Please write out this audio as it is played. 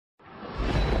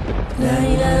لا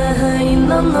إله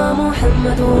إلا الله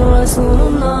محمد رسول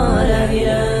الله لا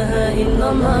إله إلا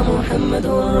الله محمد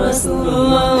رسول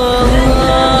الله لا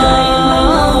إله إلا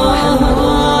الله محمد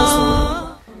رسول الله۔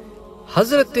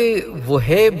 حضرت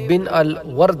وہیب بن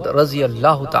الورد رضی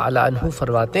اللہ تعالی عنہ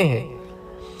فرماتے ہیں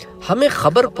ہمیں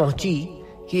خبر پہنچی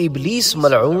کہ ابلیس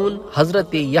ملعون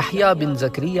حضرت یحییٰ بن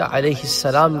زکریا علیہ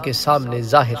السلام کے سامنے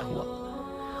ظاہر ہوا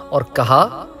اور کہا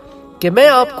کہ میں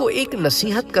آپ کو ایک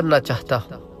نصیحت کرنا چاہتا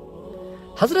ہوں۔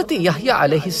 حضرت یحییٰ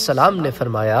علیہ السلام نے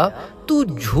فرمایا تو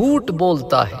جھوٹ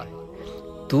بولتا ہے،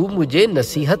 تو مجھے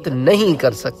نصیحت نہیں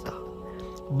کر سکتا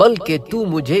بلکہ تو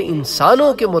مجھے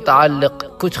انسانوں کے متعلق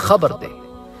کچھ خبر دے۔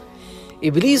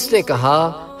 ابلیس نے کہا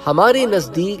ہمارے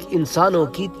نزدیک انسانوں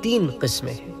کی 3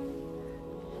 قسمیں ہیں۔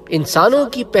 انسانوں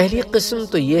کی پہلی قسم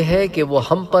تو یہ ہے کہ وہ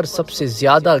ہم پر سب سے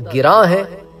زیادہ گراں ہیں،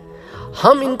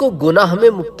 ہم ان کو گناہ میں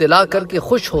مبتلا کر کے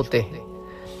خوش ہوتے ہیں،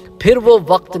 پھر وہ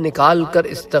وقت نکال کر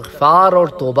استغفار اور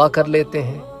توبہ کر لیتے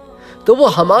ہیں تو وہ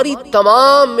ہماری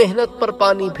تمام محنت پر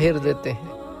پانی پھیر دیتے ہیں،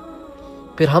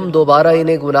 پھر ہم دوبارہ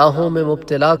انہیں گناہوں میں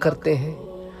مبتلا کرتے ہیں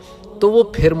تو وہ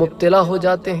پھر مبتلا ہو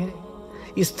جاتے ہیں۔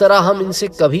 اس طرح ہم ان سے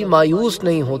کبھی مایوس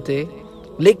نہیں ہوتے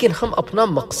لیکن ہم اپنا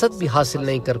مقصد بھی حاصل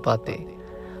نہیں کر پاتے۔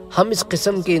 ہم اس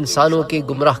قسم کے انسانوں کے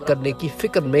گمراہ کرنے کی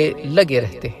فکر میں لگے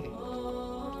رہتے ہیں۔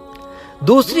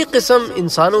 دوسری قسم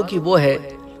انسانوں کی وہ ہے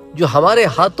جو ہمارے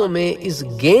ہاتھوں میں اس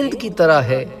گیند کی طرح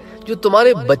ہے جو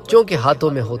تمہارے بچوں کے ہاتھوں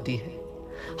میں ہوتی ہے،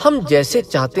 ہم جیسے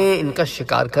چاہتے ہیں ان کا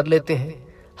شکار کر لیتے ہیں،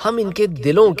 ہم ان کے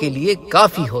دلوں کے لیے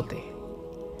کافی ہوتے ہیں۔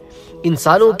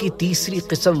 انسانوں کی تیسری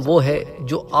قسم وہ ہے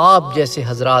جو آپ جیسے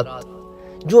حضرات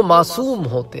جو معصوم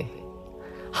ہوتے ہیں،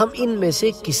 ہم ان میں سے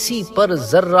کسی پر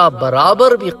ذرہ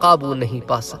برابر بھی قابو نہیں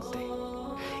پا سکتے۔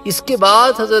 اس کے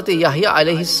بعد حضرت یحییٰ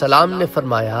علیہ السلام نے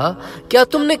فرمایا کیا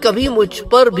تم نے کبھی مجھ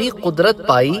پر بھی قدرت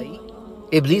پائی؟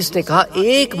 ابلیس نے کہا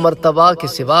 1 مرتبہ کے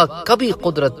سوا کبھی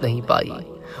قدرت نہیں پائی،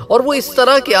 اور وہ اس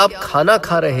طرح کہ آپ کھانا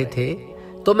کھا رہے تھے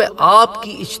تو میں آپ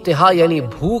کی اشتہا یعنی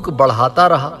بھوک بڑھاتا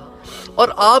رہا اور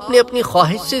آپ نے اپنی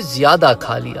خواہش سے زیادہ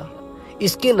کھا لیا۔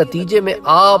 اس کے نتیجے میں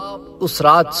آپ اس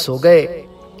رات سو گئے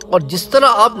اور جس طرح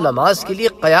آپ نماز کے لیے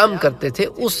قیام کرتے تھے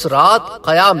اس رات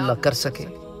قیام نہ کر سکے۔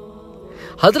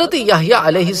 حضرت یحییٰ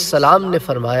علیہ السلام نے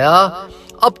فرمایا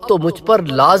اب تو مجھ پر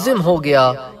لازم ہو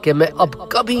گیا کہ میں اب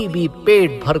کبھی بھی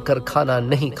پیٹ بھر کر کھانا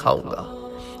نہیں کھاؤں گا۔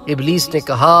 ابلیس نے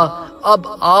کہا اب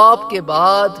آپ کے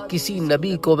بعد کسی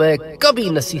نبی کو میں کبھی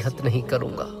نصیحت نہیں کروں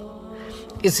گا۔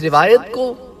 اس روایت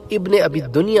کو ابن ابی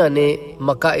دنیا نے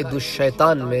مقائد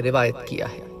الشیطان میں روایت کیا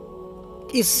ہے۔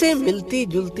 اس سے ملتی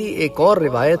جلتی ایک اور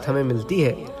روایت ہمیں ملتی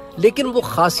ہے لیکن وہ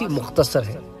خاصی مختصر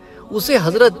ہے، اسے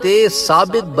حضرت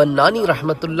ثابت بنانی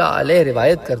رحمت اللہ علیہ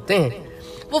روایت کرتے ہیں۔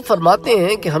 وہ فرماتے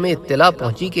ہیں کہ ہمیں اطلاع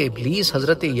پہنچی کہ ابلیس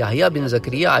حضرت یحییٰ بن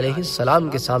زکریا علیہ السلام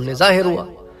کے سامنے ظاہر ہوا۔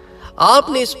 آپ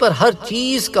نے اس پر ہر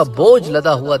چیز کا بوجھ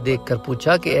لدا ہوا دیکھ کر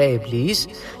پوچھا کہ اے ابلیس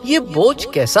یہ بوجھ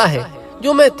کیسا ہے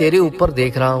جو میں تیرے اوپر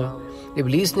دیکھ رہا ہوں؟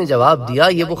 ابلیس نے جواب دیا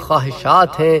یہ وہ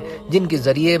خواہشات ہیں جن کے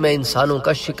ذریعے میں انسانوں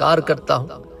کا شکار کرتا ہوں۔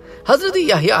 حضرت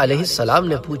یحییٰ علیہ السلام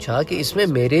نے پوچھا کہ اس میں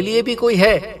میرے لیے بھی کوئی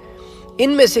ہے؟ ان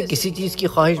میں سے کسی چیز کی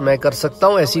خواہش میں کر سکتا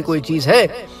ہوں، ایسی کوئی چیز ہے؟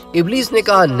 ابلیس نے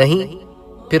کہا نہیں۔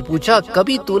 پھر پوچھا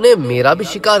کبھی تو نے میرا بھی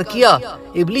شکار کیا؟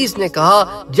 ابلیس نے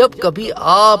کہا جب کبھی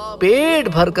آپ پیٹ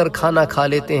بھر کر کھانا کھا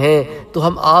لیتے ہیں تو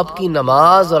ہم آپ کی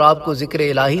نماز اور آپ کو ذکر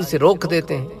الہی سے روک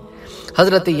دیتے ہیں۔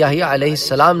 حضرت یحییٰ علیہ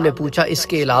السلام نے پوچھا اس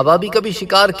کے علاوہ بھی کبھی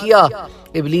شکار کیا؟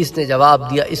 ابلیس نے جواب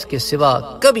دیا اس کے سوا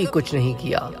کبھی کچھ نہیں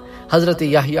کیا۔ حضرت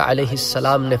یحییٰ علیہ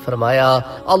السلام نے فرمایا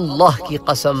اللہ کی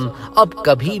قسم اب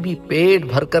کبھی بھی پیٹ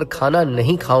بھر کر کھانا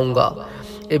نہیں کھاؤں گا۔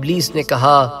 ابلیس نے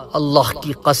کہا اللہ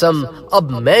کی قسم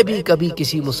اب میں بھی کبھی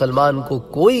کسی مسلمان کو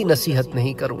کوئی نصیحت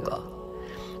نہیں کروں گا۔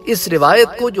 اس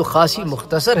روایت کو جو خاصی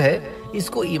مختصر ہے اس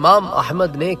کو امام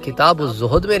احمد نے کتاب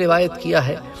الزہد میں روایت کیا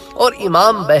ہے اور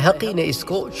امام بیہقی نے اس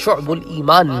کو شعب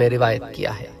الایمان میں روایت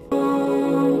کیا ہے۔